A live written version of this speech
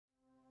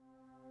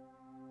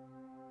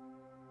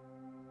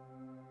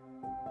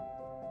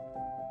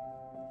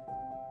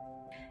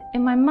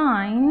In my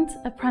mind,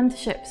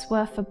 apprenticeships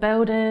were for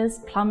builders,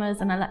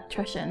 plumbers and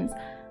electricians.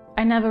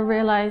 I never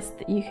realised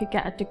that you could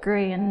get a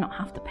degree and not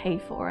have to pay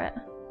for it.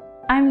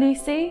 I'm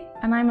Lucy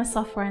and I'm a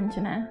software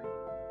engineer.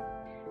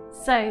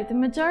 So the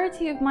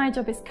majority of my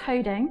job is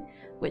coding,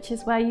 which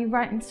is where you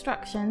write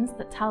instructions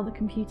that tell the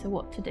computer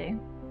what to do.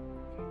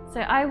 So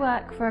I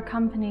work for a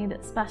company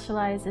that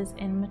specialises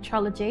in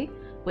metrology,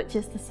 which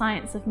is the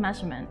science of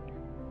measurement.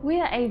 We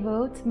are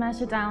able to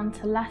measure down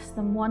to less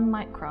than 1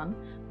 micron,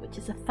 which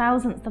is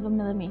 1,000th of a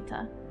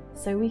millimetre,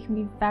 so we can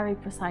be very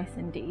precise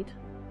indeed.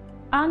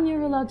 Our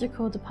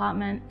neurological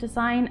department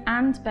design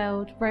and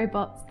build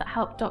robots that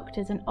help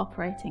doctors in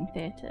operating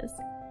theatres.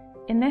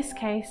 In this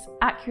case,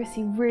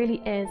 accuracy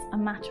really is a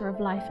matter of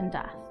life and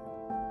death.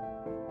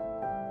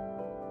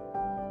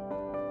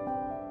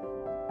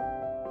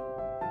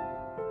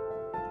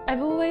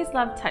 I've always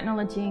loved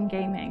technology and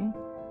gaming.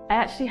 I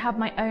actually had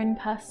my own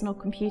personal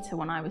computer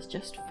when I was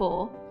just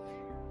 4.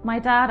 My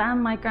dad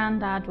and my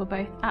granddad were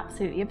both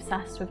absolutely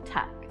obsessed with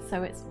tech,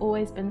 so it's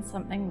always been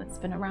something that's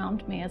been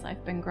around me as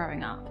I've been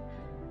growing up.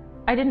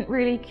 I didn't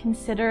really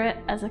consider it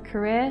as a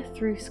career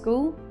through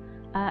school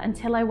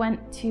until I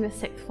went to a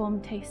 6th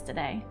form taster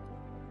day.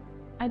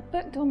 I'd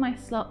booked all my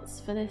slots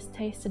for this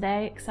taster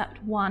day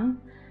except one,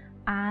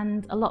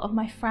 and a lot of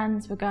my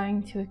friends were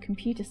going to a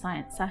computer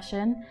science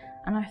session,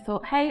 and I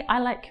thought, hey, I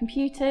like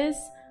computers,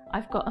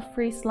 I've got a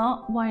free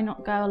slot, why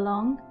not go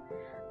along?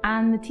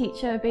 And the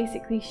teacher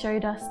basically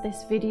showed us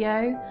this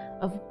video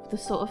of the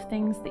sort of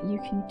things that you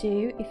can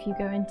do if you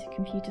go into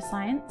computer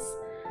science.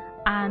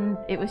 And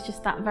it was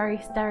just that very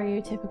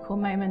stereotypical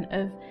moment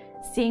of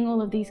seeing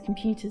all of these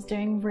computers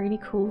doing really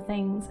cool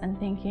things and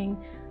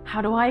thinking,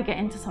 how do I get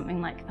into something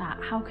like that?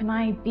 How can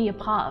I be a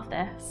part of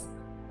this?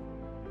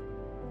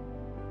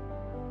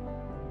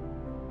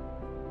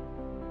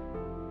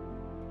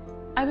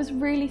 I was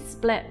really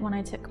split when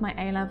I took my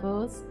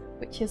A-levels,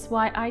 which is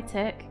why I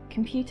took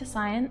computer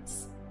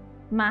science,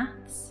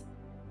 maths,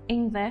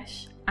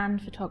 English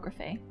and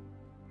photography.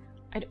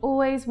 I'd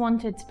always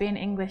wanted to be an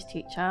English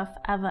teacher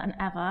forever and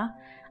ever,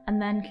 and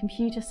then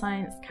computer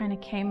science kind of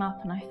came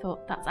up and I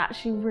thought that's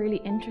actually really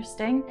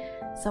interesting,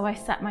 so I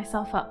set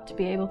myself up to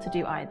be able to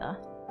do either.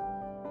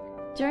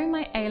 During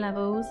my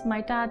A-levels, my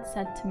dad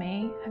said to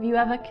me, have you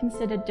ever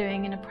considered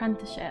doing an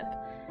apprenticeship?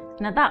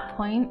 And at that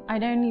point,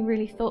 I'd only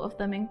really thought of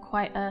them in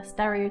quite a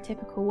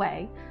stereotypical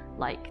way,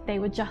 like they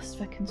were just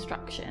for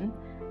construction.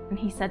 And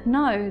he said,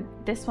 no,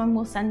 this one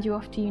will send you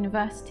off to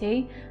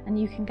university and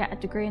you can get a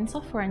degree in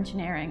software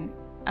engineering.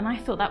 And I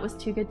thought that was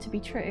too good to be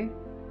true.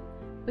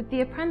 With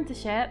the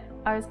apprenticeship,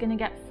 I was going to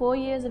get 4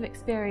 years of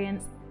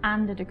experience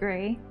and a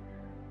degree.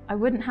 I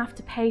wouldn't have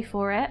to pay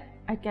for it,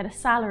 I'd get a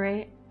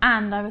salary,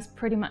 and I was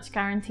pretty much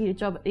guaranteed a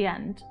job at the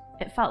end.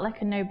 It felt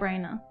like a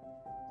no-brainer.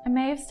 I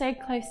may have stayed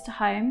close to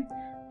home,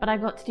 but I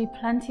got to do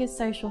plenty of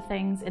social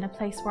things in a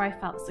place where I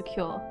felt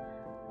secure.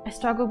 I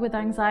struggled with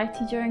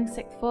anxiety during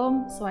 6th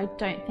form, so I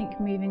don't think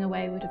moving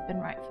away would have been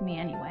right for me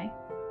anyway.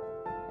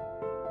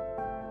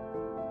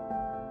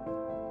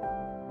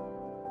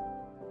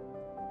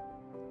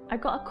 I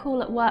got a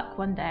call at work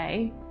one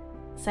day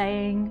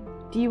saying,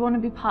 do you want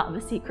to be part of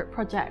a secret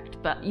project,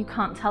 but you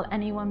can't tell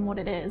anyone what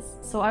it is?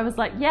 So I was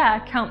like,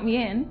 yeah, count me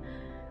in.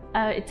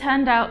 It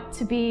turned out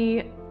to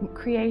be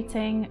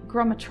creating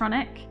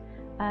Grommetronic,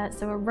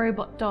 so a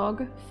robot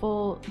dog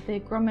for the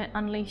Grommet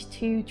Unleashed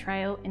 2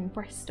 trail in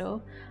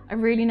Bristol. I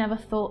really never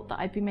thought that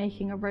I'd be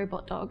making a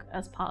robot dog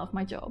as part of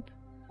my job.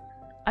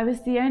 I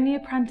was the only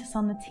apprentice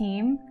on the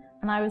team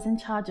and I was in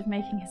charge of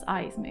making his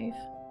eyes move.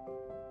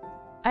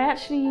 I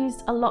actually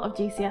used a lot of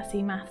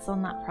GCSE maths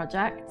on that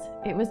project.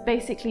 It was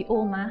basically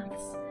all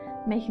maths,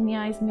 making the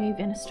eyes move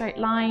in a straight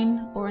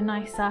line or a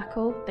nice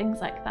circle, things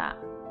like that.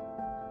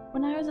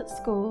 When I was at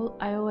school,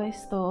 I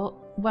always thought,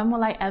 when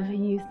will I ever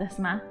use this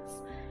maths?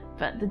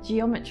 But the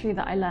geometry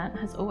that I learnt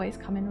has always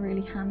come in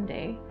really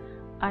handy.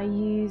 I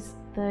use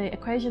the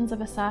equations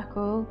of a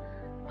circle,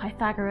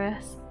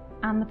 Pythagoras,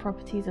 and the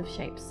properties of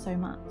shapes so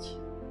much.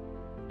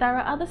 There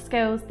are other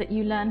skills that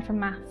you learn from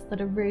maths that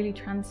are really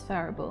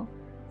transferable.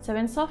 So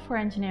in software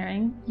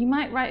engineering, you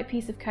might write a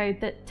piece of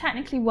code that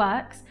technically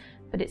works,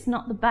 but it's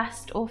not the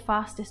best or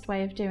fastest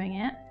way of doing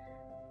it.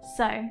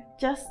 So,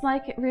 just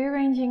like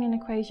rearranging an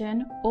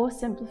equation or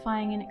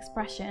simplifying an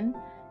expression,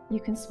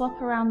 you can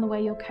swap around the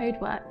way your code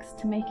works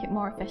to make it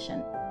more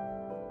efficient.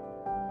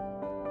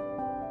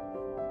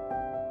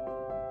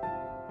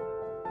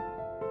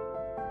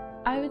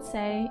 I would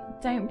say,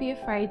 don't be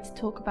afraid to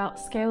talk about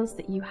skills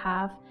that you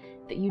have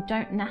that you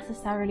don't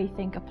necessarily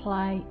think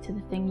apply to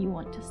the thing you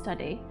want to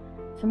study.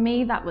 For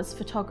me, that was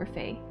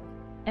photography.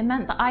 It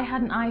meant that I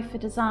had an eye for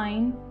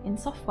design in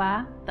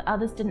software that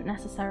others didn't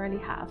necessarily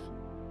have.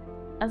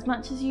 As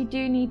much as you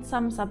do need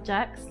some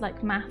subjects,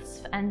 like maths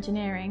for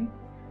engineering,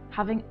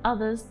 having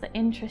others that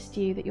interest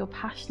you that you're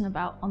passionate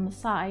about on the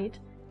side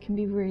can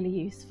be really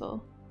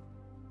useful.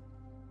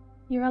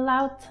 You're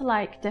allowed to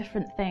like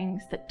different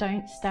things that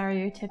don't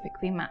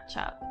stereotypically match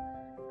up.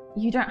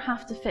 You don't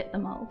have to fit the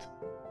mold.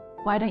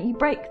 Why don't you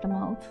break the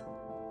mold?